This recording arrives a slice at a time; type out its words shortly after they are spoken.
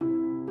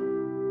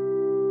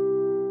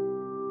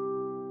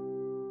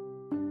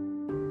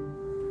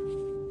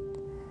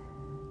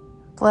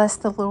Bless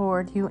the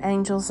Lord, you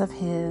angels of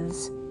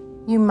his,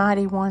 you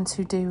mighty ones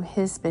who do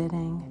his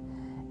bidding,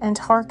 and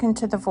hearken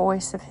to the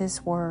voice of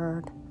his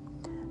word.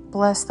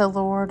 Bless the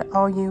Lord,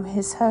 all you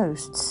his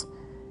hosts,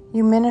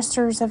 you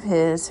ministers of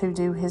his who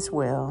do his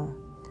will.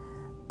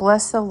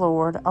 Bless the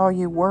Lord, all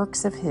you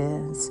works of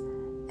his,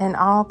 in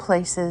all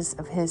places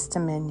of his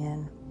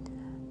dominion.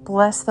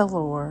 Bless the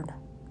Lord,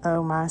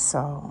 O my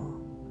soul.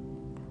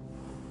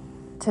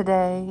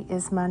 Today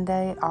is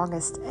Monday,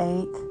 August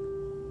 8th,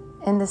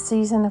 in the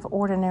season of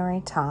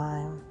ordinary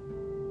time,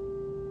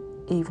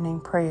 evening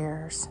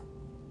prayers.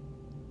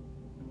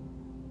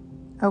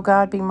 O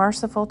God, be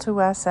merciful to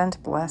us and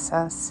bless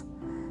us.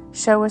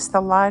 Show us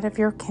the light of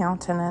your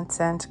countenance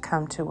and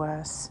come to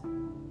us.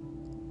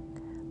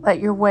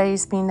 Let your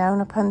ways be known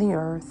upon the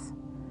earth,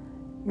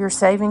 your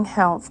saving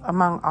health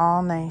among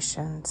all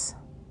nations.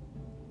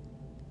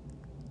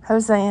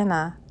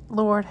 Hosanna,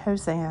 Lord,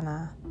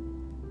 Hosanna.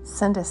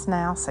 Send us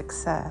now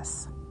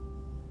success.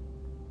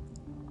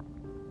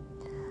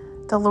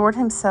 The Lord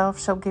himself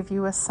shall give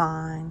you a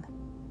sign.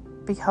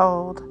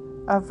 Behold,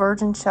 a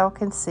virgin shall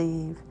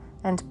conceive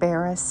and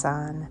bear a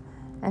son,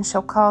 and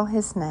shall call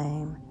his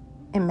name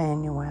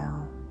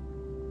Emmanuel.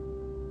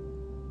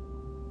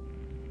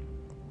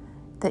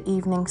 The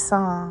Evening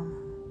Psalm.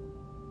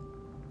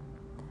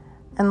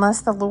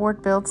 Unless the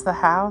Lord builds the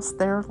house,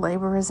 their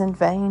labor is in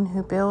vain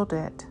who build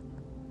it.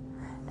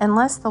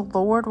 Unless the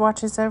Lord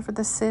watches over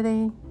the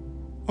city,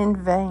 in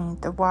vain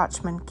the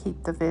watchmen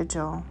keep the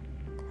vigil.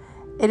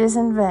 It is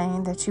in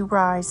vain that you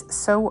rise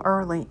so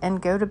early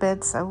and go to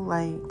bed so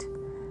late.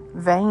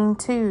 Vain,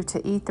 too,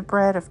 to eat the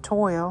bread of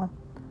toil,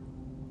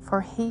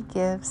 for he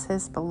gives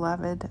his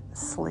beloved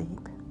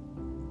sleep.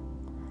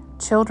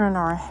 Children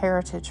are a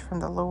heritage from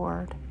the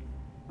Lord,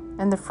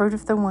 and the fruit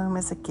of the womb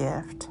is a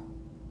gift.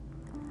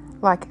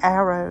 Like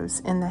arrows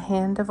in the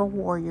hand of a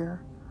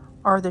warrior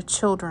are the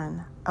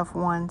children of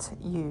one's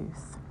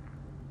youth.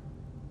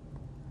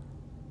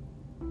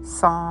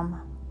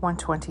 Psalm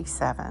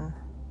 127.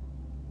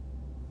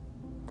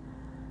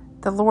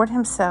 The Lord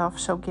himself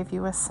shall give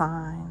you a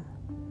sign.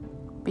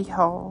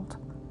 Behold,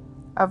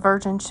 a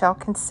virgin shall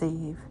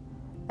conceive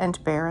and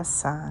bear a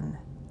son,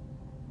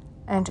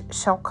 and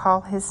shall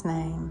call his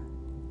name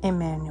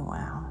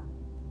Emmanuel.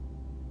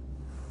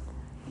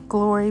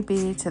 Glory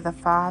be to the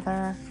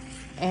Father,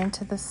 and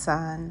to the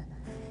Son,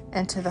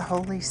 and to the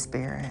Holy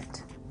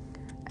Spirit,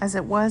 as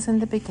it was in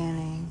the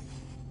beginning,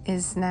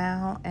 is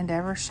now, and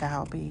ever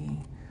shall be,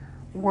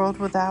 world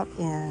without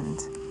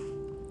end.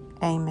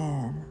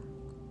 Amen.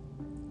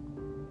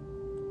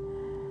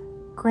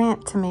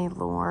 Grant to me,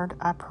 Lord,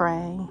 I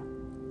pray,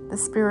 the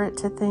spirit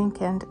to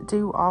think and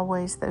do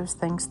always those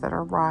things that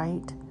are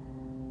right,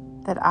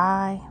 that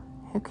I,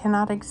 who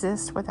cannot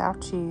exist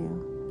without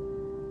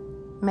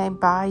you, may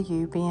by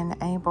you be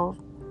enabled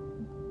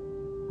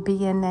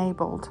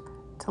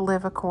to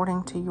live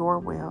according to your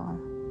will,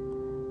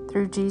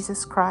 through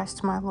Jesus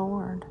Christ my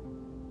Lord,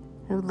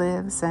 who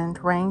lives and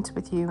reigns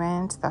with you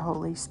and the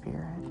Holy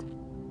Spirit,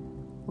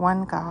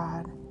 one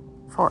God,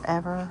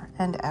 forever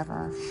and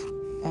ever.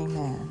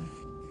 Amen.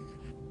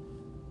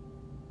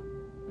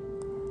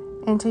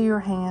 Into your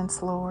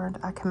hands, Lord,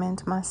 I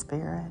commend my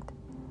spirit.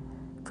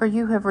 For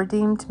you have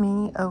redeemed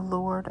me, O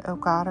Lord, O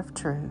God of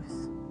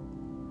truth.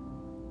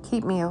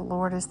 Keep me, O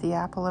Lord, as the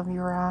apple of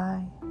your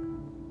eye.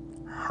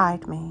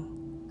 Hide me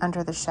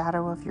under the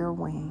shadow of your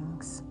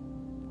wings.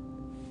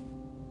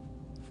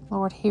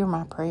 Lord, hear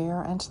my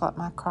prayer, and let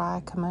my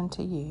cry come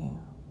unto you.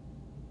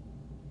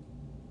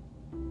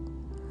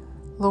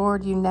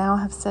 Lord, you now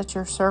have set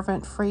your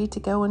servant free to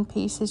go in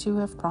peace as you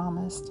have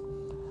promised.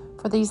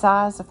 For these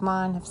eyes of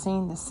mine have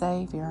seen the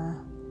Savior,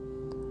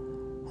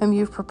 whom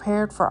you've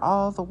prepared for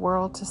all the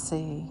world to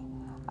see,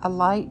 a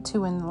light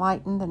to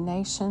enlighten the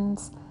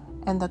nations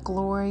and the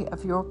glory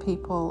of your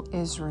people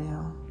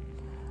Israel.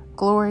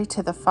 Glory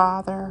to the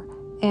Father,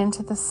 and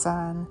to the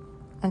Son,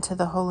 and to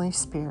the Holy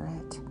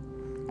Spirit,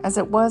 as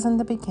it was in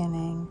the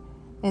beginning,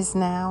 is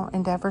now,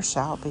 and ever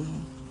shall be,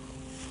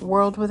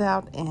 world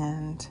without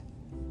end.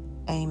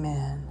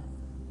 Amen.